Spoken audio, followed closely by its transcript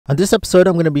On this episode,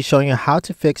 I'm going to be showing you how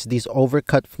to fix these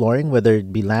overcut flooring, whether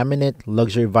it be laminate,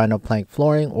 luxury vinyl plank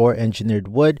flooring, or engineered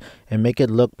wood, and make it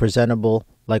look presentable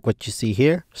like what you see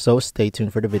here. So stay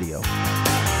tuned for the video.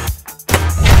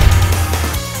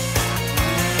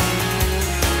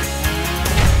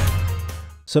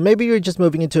 So maybe you're just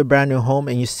moving into a brand new home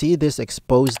and you see this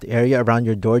exposed area around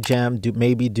your door jamb,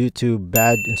 maybe due to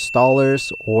bad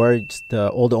installers, or the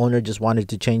old owner just wanted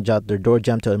to change out their door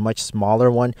jamb to a much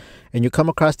smaller one, and you come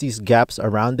across these gaps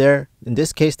around there. In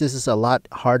this case, this is a lot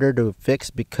harder to fix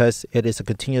because it is a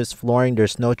continuous flooring.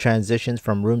 There's no transitions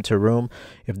from room to room.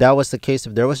 If that was the case,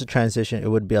 if there was a transition, it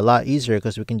would be a lot easier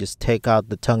because we can just take out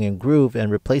the tongue and groove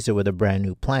and replace it with a brand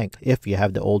new plank if you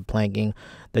have the old planking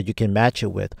that you can match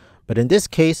it with. But in this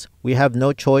case, we have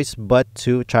no choice but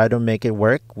to try to make it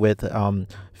work with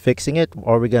fixing it.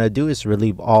 All we're going to do is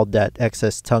relieve all that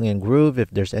excess tongue and groove if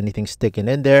there's anything sticking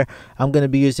in there. I'm going to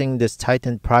be using this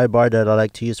Titan pry bar that I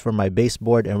like to use for my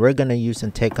baseboard, and we're going to use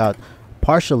and take out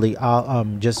partially,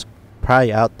 just pry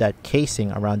out that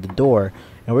casing around the door.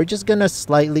 And we're just going to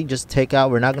slightly just take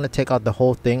out, we're not going to take out the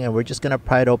whole thing, and we're just going to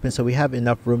pry it open so we have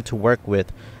enough room to work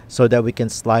with so that we can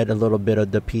slide a little bit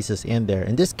of the pieces in there.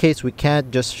 In this case, we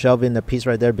can't just shove in the piece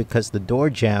right there because the door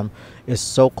jamb is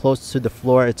so close to the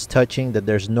floor, it's touching, that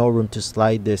there's no room to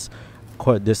slide this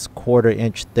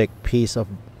quarter-inch thick piece of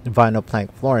vinyl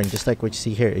plank flooring. Just like what you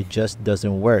see here, it just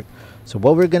doesn't work. So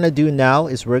what we're going to do now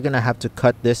is we're going to have to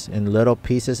cut this in little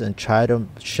pieces and try to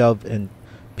shove and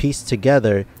piece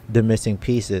together the missing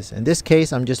pieces. In this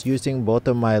case, I'm just using both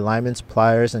of my lineman's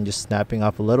pliers and just snapping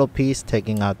off a little piece,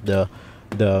 taking out the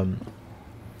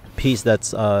piece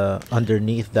that's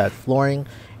underneath that flooring,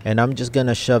 and I'm just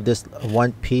gonna shove this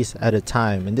one piece at a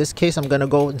time. In this case, I'm gonna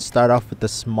go and start off with the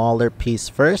smaller piece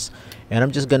first, and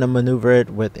I'm just gonna maneuver it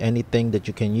with anything that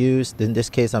you can use. In this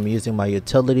case, I'm using my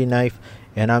utility knife,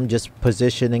 and I'm just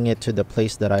positioning it to the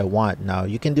place that I want. Now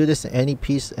you can do this in any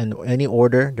piece in any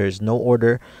order, there's no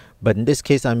order, but in this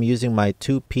case I'm using my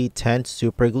 2P10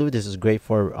 super glue. This is great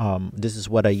for this is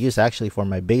what I use actually for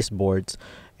my baseboards,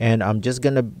 and I'm just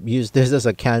gonna use this as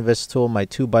a canvas tool, my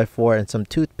 2x4 and some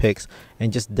toothpicks,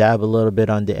 and just dab a little bit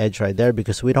on the edge right there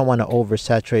because we don't want to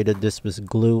oversaturate this with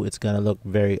glue. It's gonna look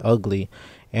very ugly,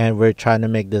 and we're trying to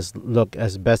make this look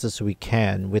as best as we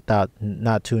can without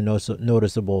not too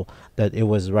noticeable that it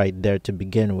was right there to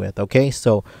begin with. Okay,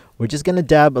 so we're just gonna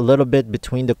dab a little bit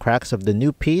between the cracks of the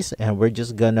new piece, and we're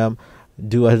just gonna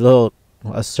do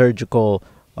a surgical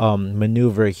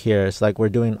maneuver here. It's like we're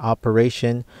doing an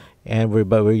operation, and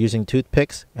we're using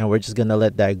toothpicks, and we're just gonna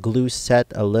let that glue set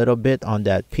a little bit on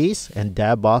that piece and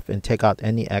dab off and take out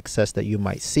any excess that you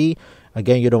might see.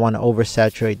 Again, you don't want to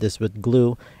oversaturate this with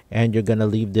glue, and you're gonna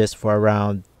leave this for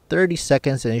around 30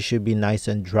 seconds, and it should be nice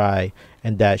and dry,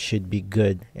 and that should be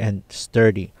good and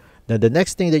sturdy. Now the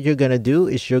next thing that you're gonna do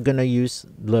is you're gonna use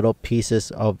little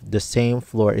pieces of the same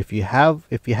floor. If you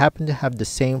happen to have the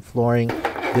same flooring,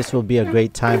 this will be a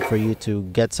great time for you to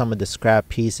get some of the scrap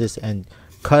pieces and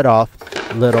cut off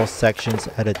little sections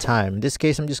at a time. In this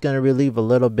case, I'm just going to relieve a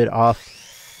little bit off.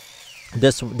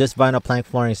 This vinyl plank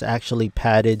flooring is actually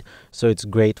padded, so it's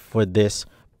great for this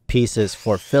pieces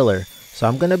for filler. So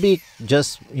I'm going to be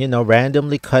just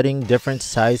randomly cutting different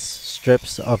size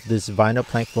strips of this vinyl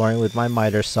plank flooring with my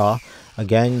miter saw.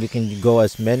 Again, you can go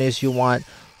as many as you want.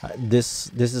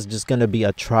 This is just going to be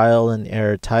a trial and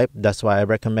error type. That's why I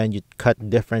recommend you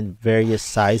cut different various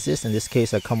sizes. In this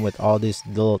case, I come with all these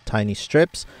little tiny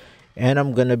strips, and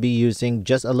I'm going to be using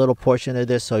just a little portion of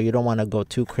this, so you don't want to go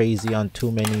too crazy on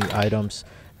too many items,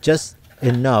 just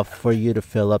enough for you to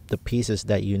fill up the pieces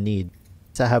that you need.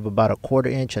 So I have about a 1/4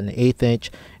 inch and an 1/8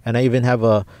 inch, and I even have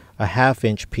a 1/2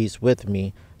 inch piece with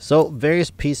me. So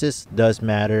various pieces does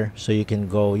matter, so you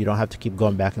don't have to keep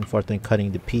going back and forth and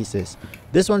cutting the pieces.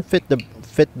 This one fit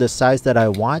the size that I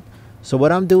want. So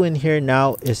what I'm doing here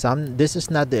now is this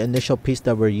is not the initial piece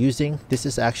that we're using. This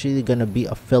is actually going to be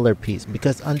a filler piece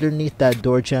because underneath that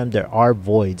door jamb there are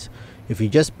voids. If you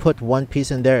just put one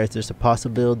piece in there, there's a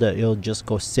possibility that it'll just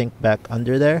go sink back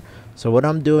under there. So what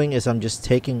I'm doing is I'm just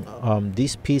taking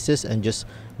these pieces, and just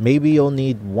maybe you'll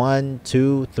need 1,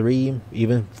 2, 3,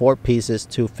 even 4 pieces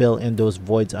to fill in those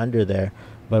voids under there.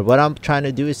 But what I'm trying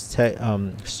to do is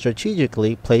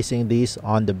strategically placing these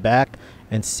on the back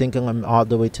and sinking them all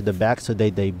the way to the back so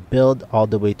that they build all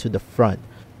the way to the front.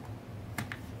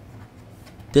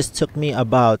 This took me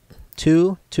about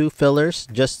two fillers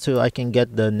just so I can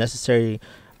get the necessary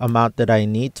amount that I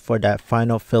need for that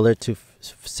final filler to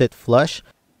sit flush.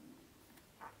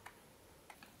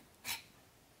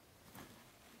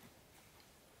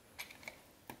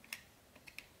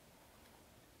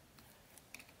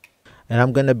 and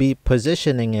I'm going to be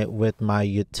positioning it with my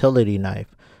utility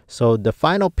knife. So the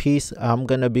final piece, I'm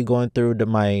going to be going through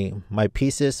my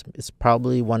pieces. It's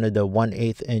probably one of the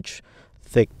 1/8 inch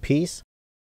thick piece.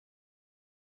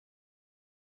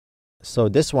 So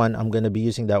this one, I'm going to be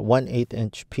using that 1/8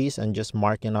 inch piece and just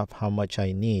marking off how much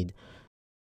I need.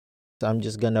 So I'm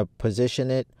just going to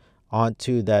position it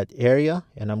onto that area,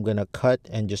 and I'm going to cut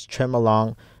and just trim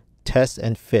along, test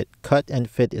and fit. Cut and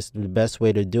fit is the best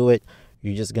way to do it.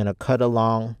 You're just going to cut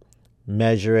along,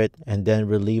 measure it, and then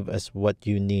relieve as what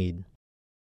you need.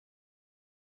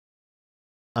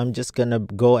 I'm just going to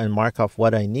go and mark off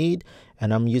what I need,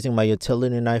 and I'm using my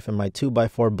utility knife and my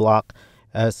 2x4 block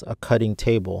as a cutting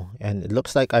table. And it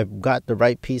looks like I've got the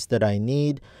right piece that I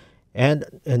need. And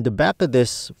in the back of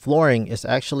this flooring is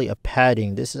actually a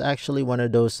padding. This is actually one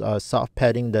of those soft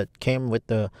padding that came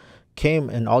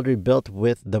and already built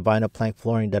with the vinyl plank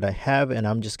flooring that I have, and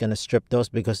I'm just going to strip those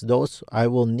because those I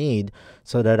will need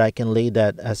so that I can lay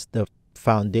that as the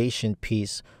foundation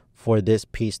piece for this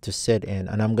piece to sit in.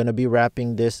 And I'm going to be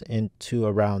wrapping this into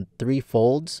around 3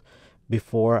 folds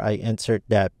before I insert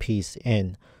that piece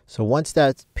in. So once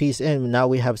that piece in, now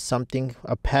we have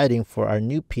a padding for our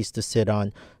new piece to sit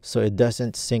on, so it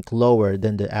doesn't sink lower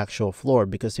than the actual floor.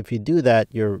 Because if you do that,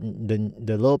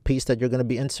 the little piece that you're going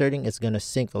to be inserting is going to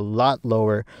sink a lot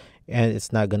lower, and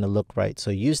it's not going to look right. So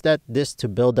use this to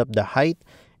build up the height,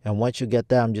 and once you get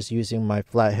that, I'm just using my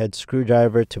flathead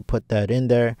screwdriver to put that in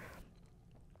there,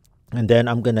 and then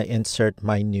I'm going to insert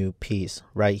my new piece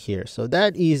right here. So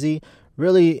that easy.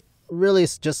 Really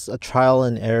it's just a trial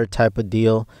and error type of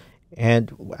deal. And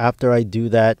after I do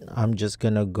that, I'm just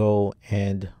gonna go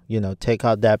and take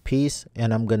out that piece,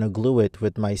 and I'm gonna glue it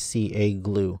with my CA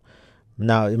glue.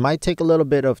 Now it might take a little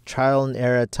bit of trial and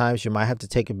error at times. You might have to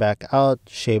take it back out,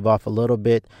 shave off a little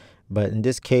bit, but in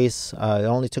this case it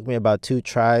only took me about 2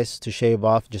 tries to shave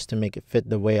off, just to make it fit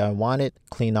the way I want it,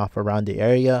 clean off around the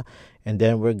area. And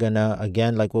then we're gonna,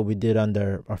 again, like what we did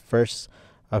under our first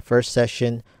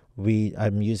session,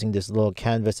 I'm using this little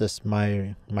canvas as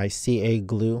my CA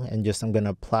glue, and I'm going to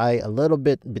apply a little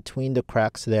bit between the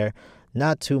cracks there,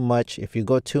 not too much. If you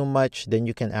go too much, then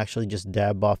you can actually just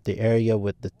dab off the area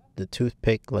with the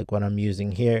toothpick, like what I'm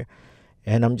using here.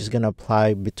 And I'm just going to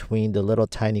apply between the little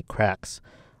tiny cracks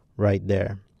right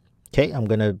there. Okay, I'm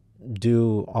going to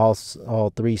do all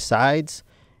 3 sides,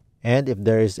 and if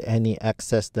there is any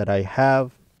excess that I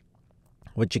have,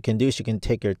 what you can do is you can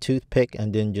take your toothpick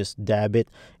and then just dab it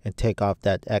and take off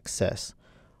that excess.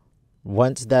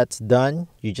 Once that's done,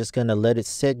 you're just going to let it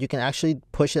sit. You can actually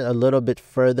push it a little bit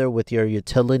further with your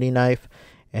utility knife,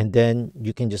 and then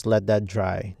you can just let that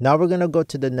dry. Now we're going to go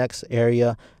to the next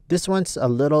area. This one's a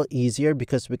little easier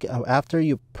because after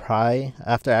I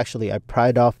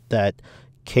pried off that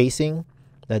casing,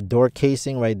 that door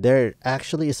casing right there, it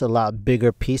actually is a lot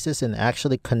bigger pieces and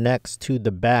actually connects to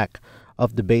the back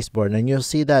of the baseboard, and you'll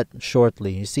see that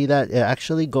shortly. You see that it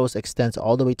actually extends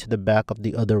all the way to the back of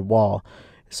the other wall.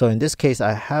 So in this case,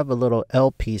 I have a little L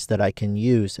piece that I can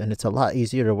use, and it's a lot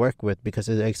easier to work with because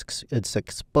it's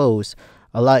exposed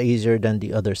a lot easier than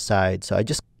the other side. So I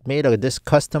just made this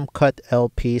custom cut L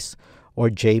piece, or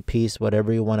J piece,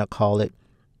 whatever you want to call it,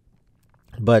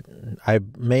 but I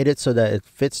made it so that it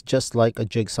fits just like a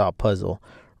jigsaw puzzle.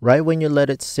 Right when you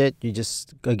let it sit, you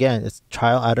just, again, it's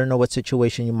trial. I don't know what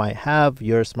situation you might have.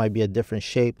 Yours might be a different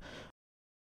shape.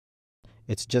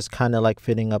 It's just kind of like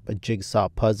fitting up a jigsaw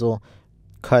puzzle.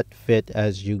 Cut, fit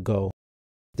as you go.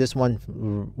 This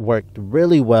one worked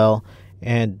really well,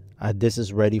 and this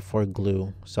is ready for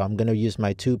glue. So I'm going to use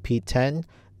my 2P10.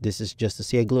 This is just the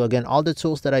CA glue. Again, all the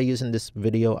tools that I use in this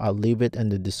video, I'll leave it in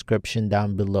the description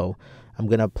down below. I'm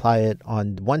going to apply it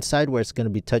on one side where it's going to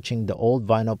be touching the old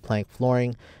vinyl plank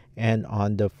flooring, and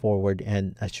on the forward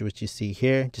end, that's what you see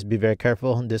here. Just be very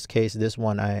careful. In this case, this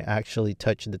one, I actually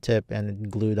touched the tip and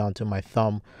it glued onto my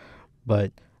thumb.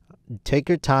 But take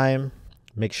your time.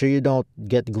 Make sure you don't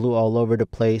get glue all over the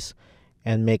place,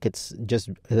 and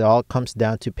it all comes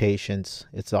down to patience.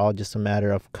 It's all just a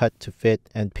matter of cut to fit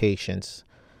and patience.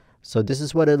 So this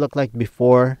is what it looked like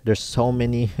before. There's so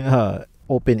many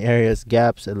open areas,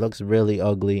 gaps. It looks really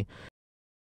ugly.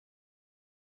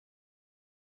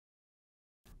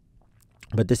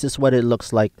 But this is what it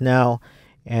looks like now,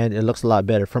 and it looks a lot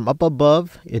better. From up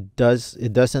above, it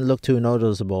doesn't look too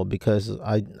noticeable, because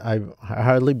I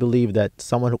hardly believe that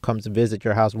someone who comes to visit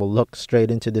your house will look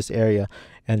straight into this area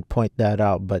and point that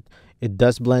out. But it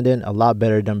does blend in a lot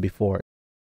better than before.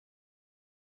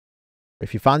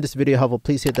 If you found this video helpful,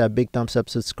 please hit that big thumbs up,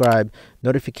 subscribe,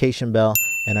 notification bell,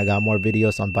 and I got more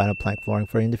videos on vinyl plank flooring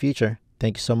for you in the future.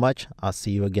 Thank you so much. I'll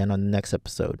see you again on the next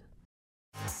episode.